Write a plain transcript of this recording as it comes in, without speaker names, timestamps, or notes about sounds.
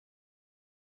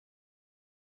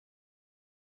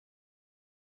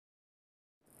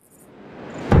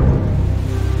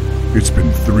It's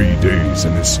been 3 days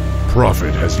and this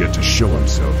prophet has yet to show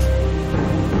himself.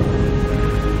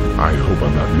 I hope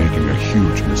I'm not making a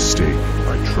huge mistake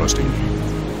by trusting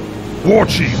you. War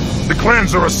Chief, the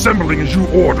clans are assembling as you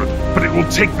ordered, but it will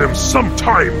take them some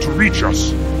time to reach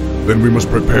us. Then we must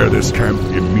prepare this camp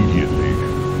immediately.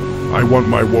 I want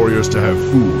my warriors to have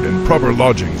food and proper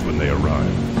lodgings when they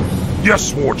arrive.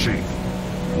 Yes, War Chief.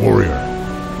 Warrior,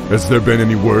 has there been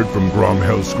any word from Grom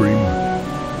Hellscream?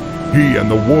 He and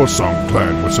the Warsong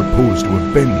clan were supposed to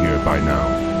have been here by now.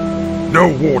 No,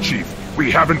 War Chief. We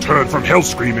haven't heard from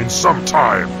Hellscream in some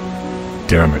time.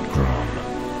 Damn it, Grom.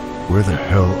 Where the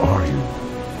hell are you?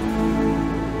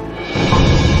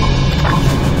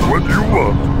 What do you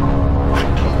want?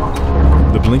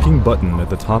 The blinking button at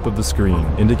the top of the screen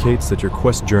indicates that your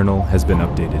quest journal has been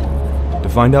updated. To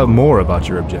find out more about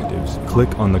your objectives,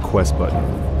 click on the quest button.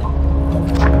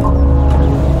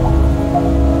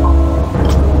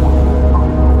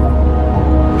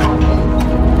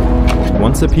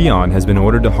 Once a peon has been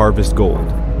ordered to harvest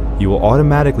gold, you will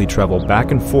automatically travel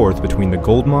back and forth between the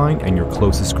gold mine and your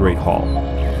closest Great Hall.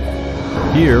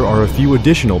 Here are a few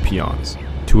additional peons.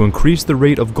 To increase the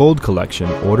rate of gold collection,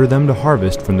 order them to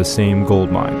harvest from the same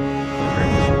gold mine.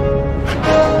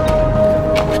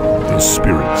 The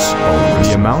spirits are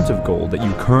The amount of gold that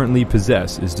you currently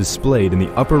possess is displayed in the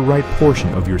upper right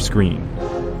portion of your screen.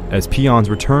 As peons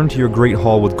return to your Great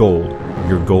Hall with gold,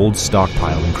 your gold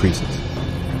stockpile increases.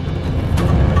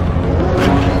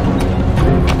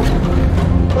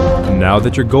 Now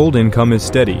that your gold income is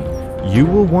steady, you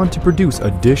will want to produce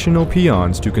additional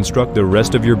peons to construct the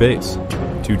rest of your base.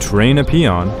 To train a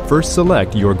peon, first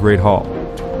select your Great Hall.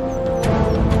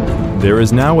 There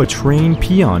is now a Train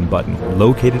Peon button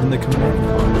located in the command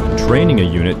card. Training a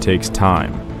unit takes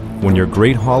time. When your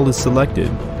Great Hall is selected,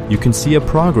 you can see a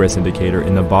progress indicator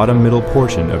in the bottom middle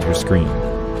portion of your screen.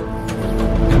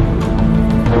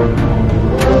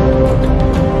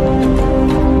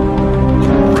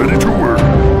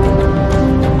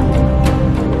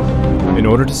 In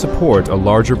order to support a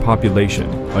larger population,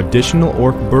 additional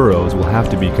orc burrows will have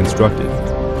to be constructed.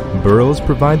 Burrows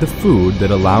provide the food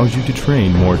that allows you to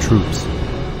train more troops.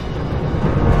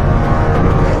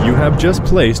 You have just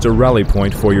placed a rally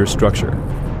point for your structure.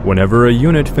 Whenever a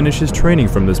unit finishes training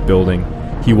from this building,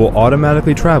 he will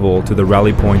automatically travel to the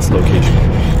rally point's location.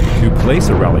 To place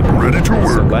a rally point,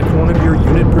 select one of your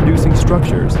unit-producing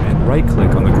structures and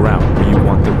right-click on the ground where you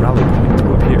want the rally point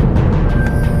to appear.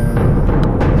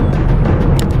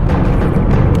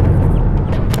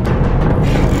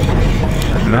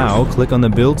 Now, click on the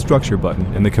Build Structure button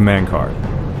in the command card.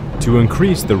 To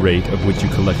increase the rate at which you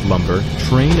collect lumber,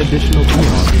 train additional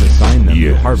peons and assign them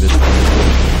to harvest.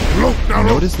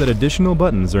 Notice that additional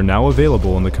buttons are now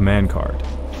available in the command card.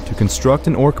 To construct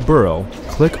an orc burrow,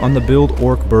 click on the Build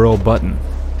Orc Burrow button.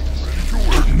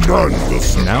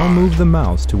 Now move the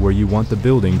mouse to where you want the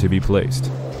building to be placed.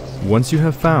 Once you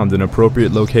have found an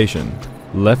appropriate location,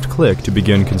 left-click to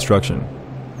begin construction.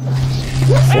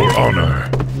 For honor.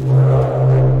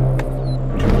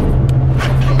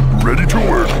 Ready to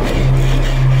work.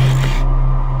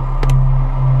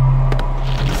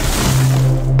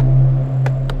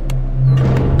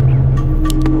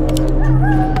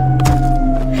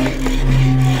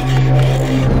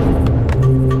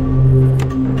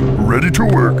 Ready to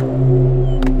work.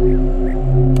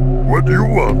 What do you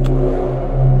want?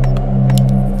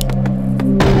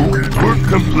 Okay, work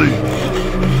complete.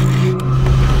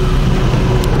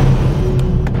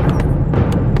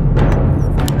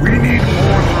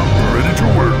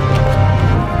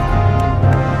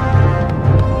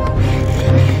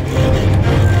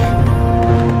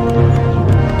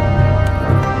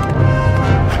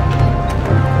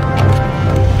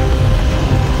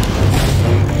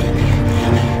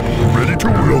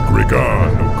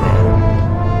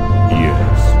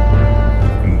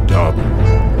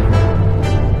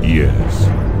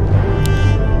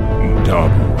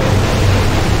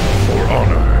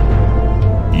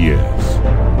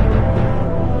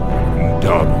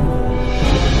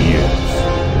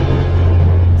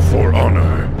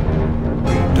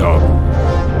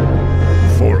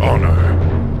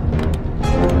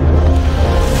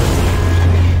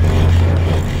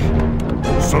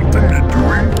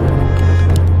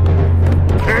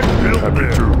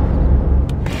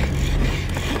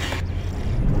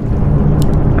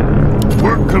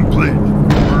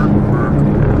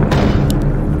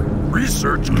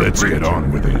 Let's get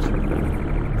on with it.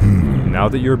 Now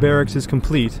that your barracks is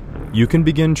complete, you can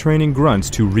begin training grunts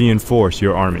to reinforce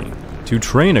your army. To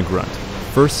train a grunt,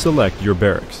 first select your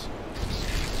barracks.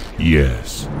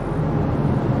 Yes.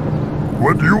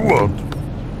 What do you want?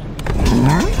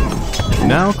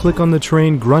 Now click on the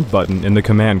Train Grunt button in the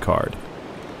command card.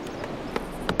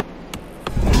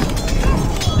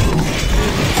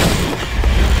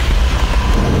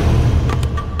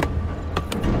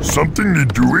 Something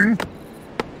need doing?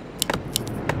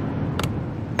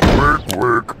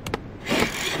 Work.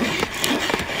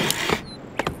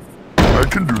 I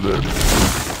can do that.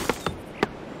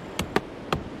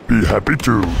 Be happy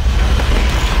to.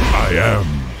 I am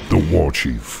the War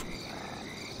Chief.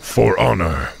 For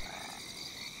honor.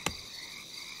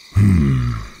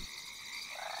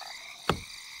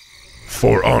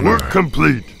 For honor. Work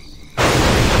complete.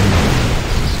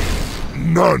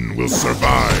 None will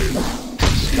survive.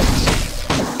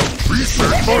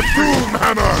 Reset for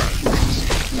Doomhammer!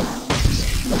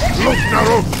 Look,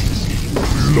 Narok!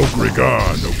 Look,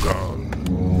 regard, Okan.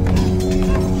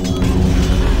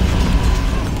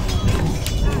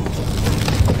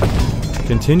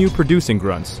 Continue producing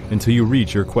grunts until you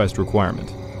reach your quest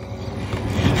requirement.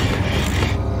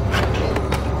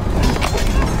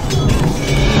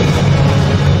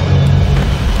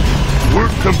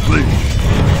 Work complete.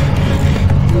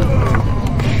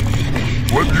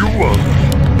 What do you want?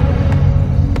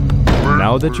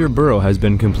 Now that your burrow has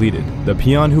been completed, the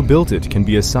peon who built it can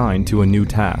be assigned to a new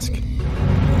task.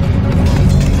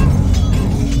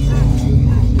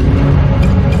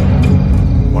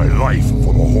 My life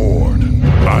for the Horde.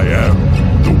 I am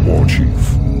the War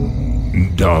Chief.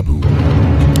 Dabu.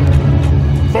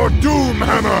 For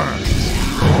Doomhammer!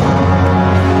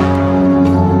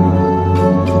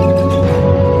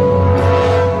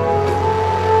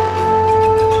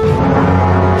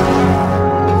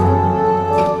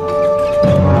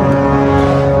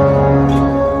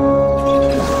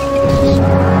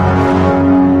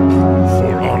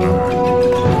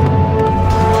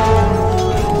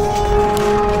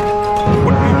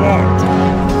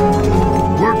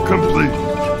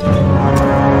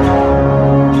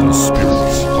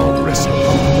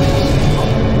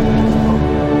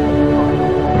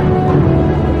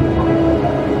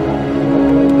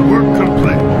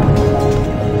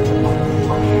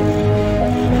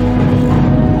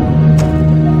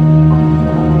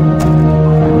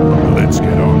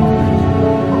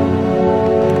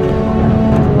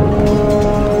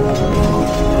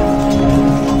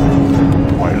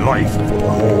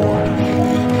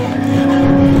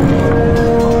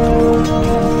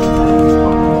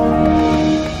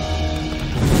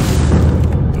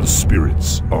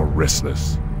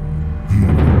 Restless.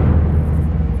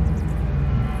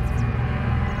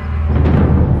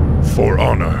 For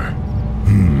honor.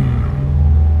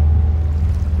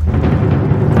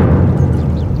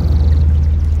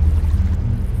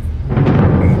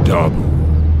 Dabu.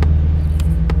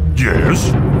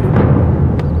 Yes?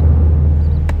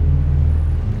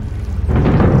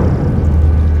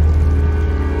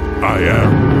 I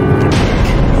am the War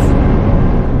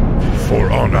Chief. For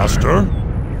honor. Master?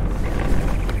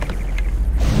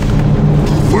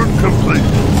 Work complete.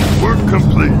 Work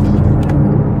complete.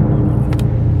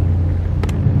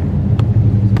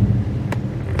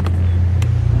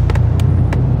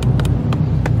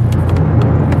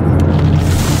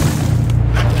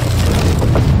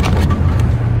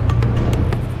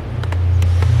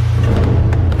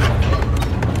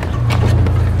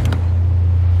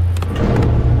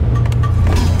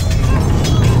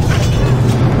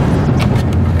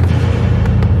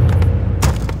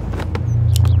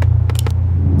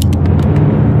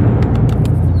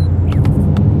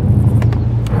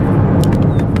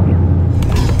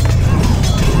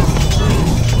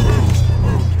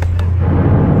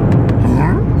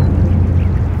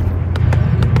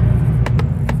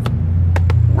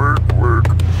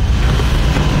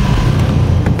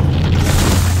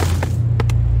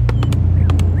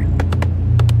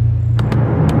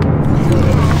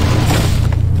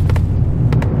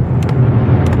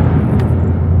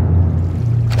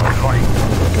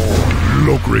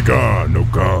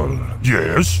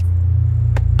 Yes?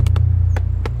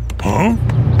 Huh?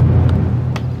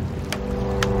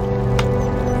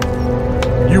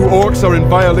 You orcs are in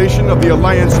violation of the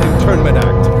Alliance Internment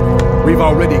Act. We've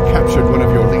already captured one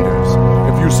of your leaders.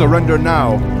 If you surrender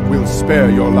now, we'll spare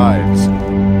your lives.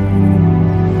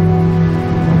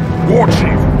 War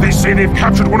Chief, they say they've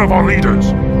captured one of our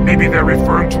leaders. Maybe they're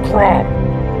referring to Crom.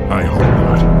 I hope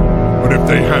not. But if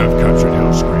they have captured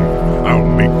Hellscream, I'll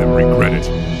make them regret it.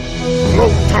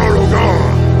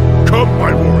 Lotarogar! Come,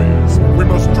 my warriors! We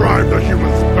must drive the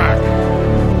humans back!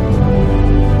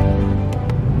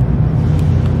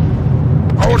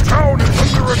 Our town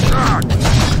is under attack!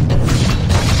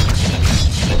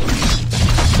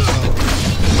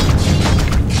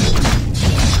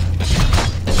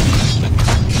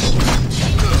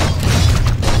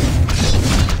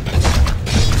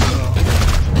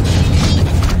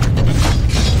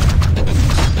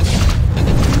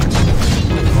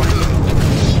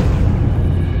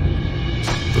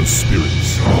 The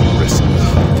spirits are restless.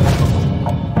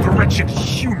 The wretched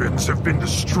humans have been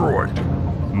destroyed.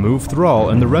 Move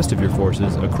Thrall and the rest of your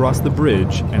forces across the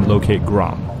bridge and locate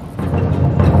Grom.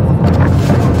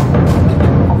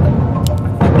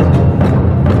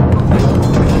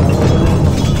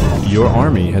 Your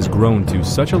army has grown to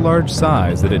such a large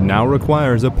size that it now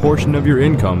requires a portion of your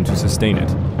income to sustain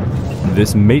it.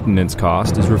 This maintenance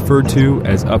cost is referred to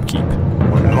as upkeep.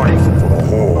 My life for the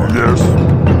Horde. Yes.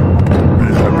 Be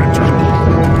happy to.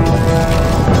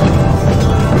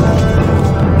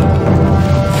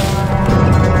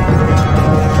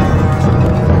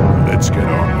 Let's get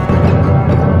on.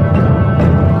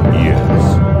 Yes.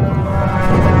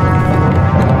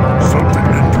 Something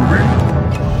in doing?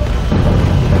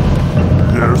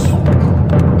 Yes.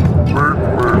 Work.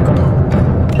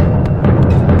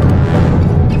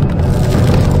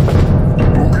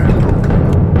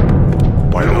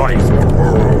 My life for the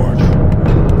Horde.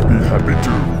 Be happy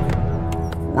to.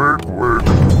 Work.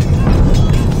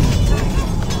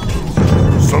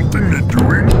 Something in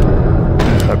doing? Be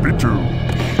happy to.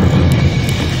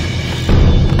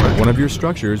 One of your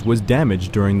structures was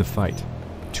damaged during the fight.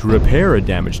 To repair a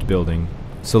damaged building,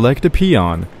 select a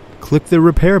peon, click the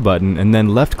repair button, and then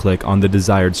left-click on the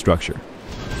desired structure.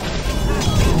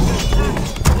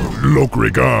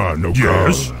 Lokrigar no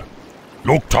Yes.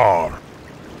 Loktar.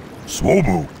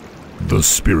 Swobu. The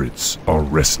spirits are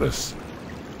restless.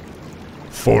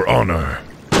 For honor.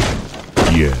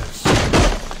 Yes.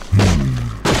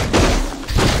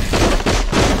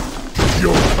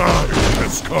 Your time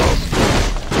has come.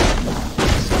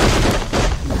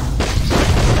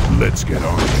 Let's get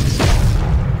on.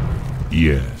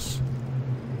 Yes.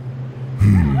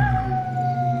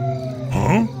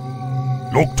 Huh?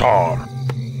 Loktar.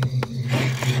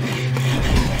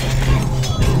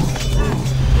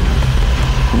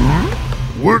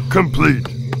 Work complete.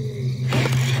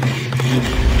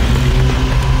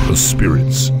 The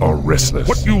spirits are restless.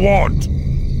 What you want?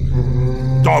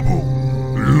 Dabu.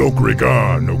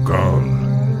 Lokrigar no Gal.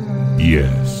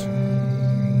 Yes.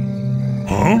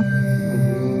 Huh?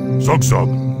 Zug.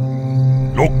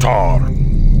 Loktar.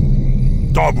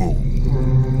 Dabu.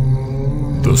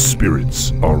 The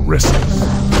spirits are restless.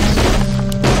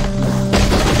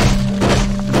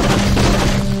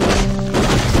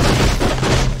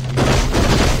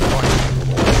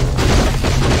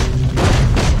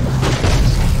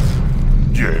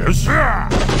 Yes.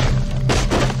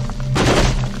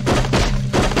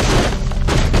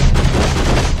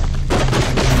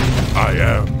 I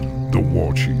am the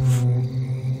war chief.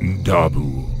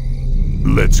 Dabu.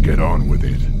 Let's get on with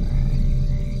it.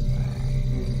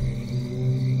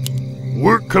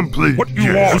 Work complete. What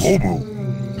you want? Obu.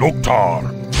 Loktar.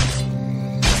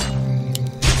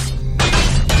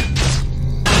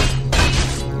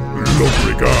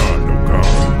 Lokrigar no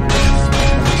Gal.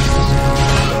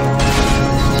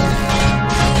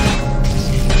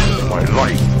 My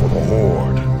life for the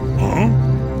Horde. Huh?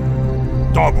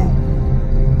 Dabu.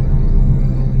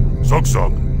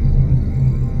 Zug.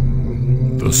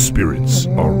 The spirits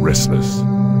are restless.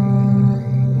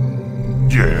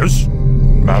 Yes.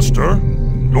 Master.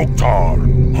 Loktar.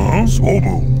 Huh?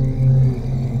 Swobu.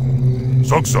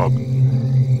 Zug.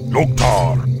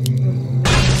 Loktar.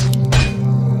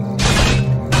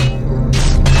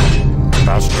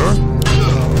 Master.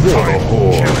 For the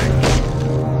Horde.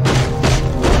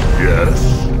 Yes.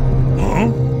 Huh?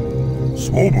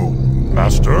 Swobu.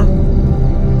 Master.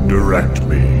 Direct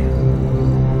me.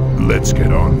 Let's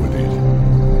get on with it.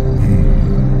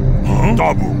 Huh?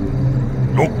 Dabu.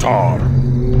 Loktar.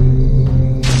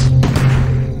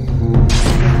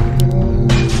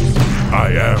 I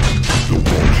am the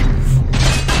war chief.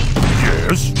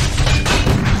 Yes.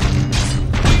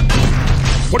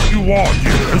 What you want?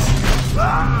 Yes.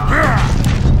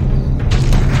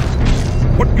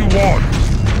 What you want?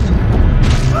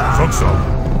 Zug.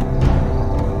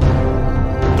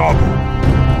 Dabu.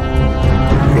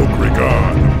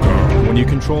 Lokrigar no Gal. When you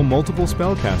control multiple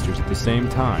spellcasters at the same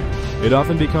time, it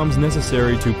often becomes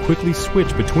necessary to quickly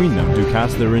switch between them to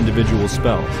cast their individual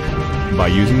spells. By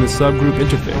using the subgroup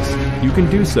interface, you can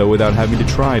do so without having to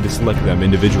try to select them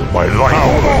individually. My life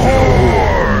for the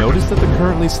Horde. Notice that the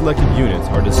currently selected units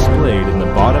are displayed in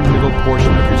the bottom middle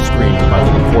portion of your screen by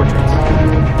little portraits.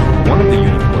 One of the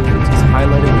unit portraits is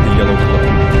highlighted with a yellow glow.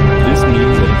 This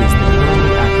means that it is the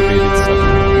currently activated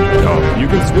subgroup. You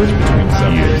can switch between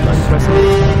subgroups by pressing the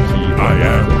key I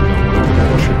am on one of the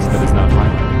portraits that is not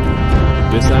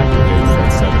highlighted. This activates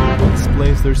that subgroup and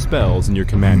displays their spells in your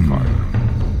command card.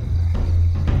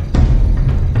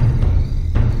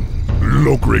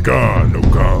 Lokrigar no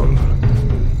Gal.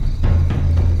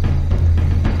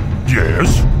 Yes.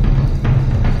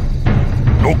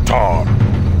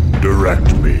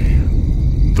 And me.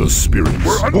 The spirits.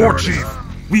 We're under War Chief!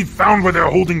 We've found where they're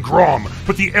holding Grom,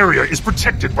 but the area is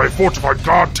protected by fortified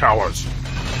guard towers.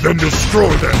 Then destroy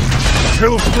them!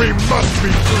 Hellscream must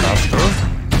be free! Master?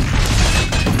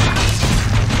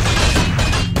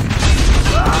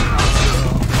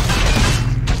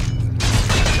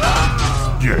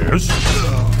 Yes?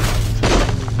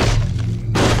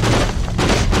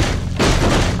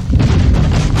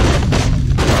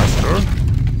 Master?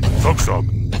 Zug-zug.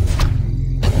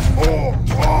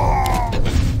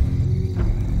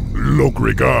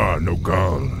 Lokrigar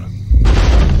Nogal.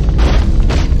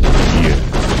 Yes.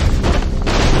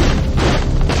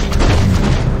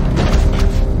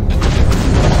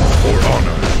 For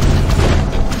honor.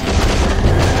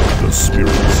 The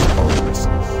spirits are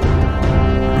listened.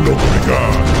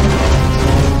 Lokrigar.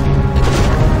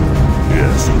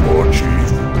 Yes, Lord Chief.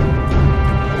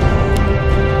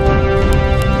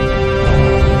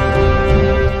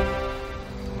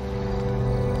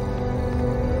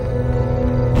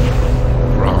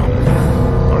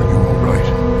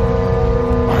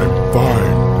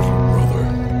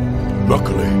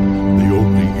 Luckily, they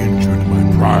only injured my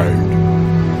pride.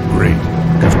 Great,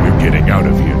 because we're getting out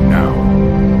of here now.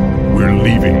 We're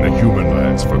leaving the human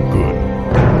lands for good.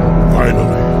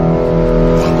 Finally.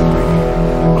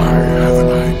 I have an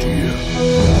idea.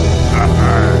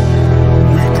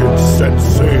 We can set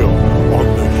sail on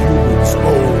the humans'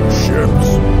 own ships.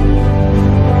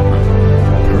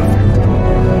 Perfect.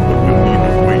 But we'll need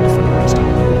to wait for the rest of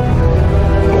them.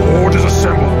 The Horde is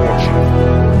assembled, War Chief.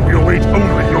 We await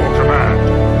only your command.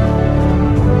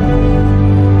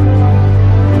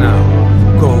 Now,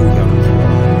 go, young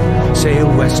friend. Sail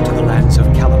west to the lands of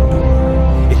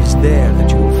Kalimdor. It is there that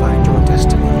you will find your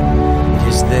destiny. It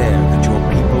is there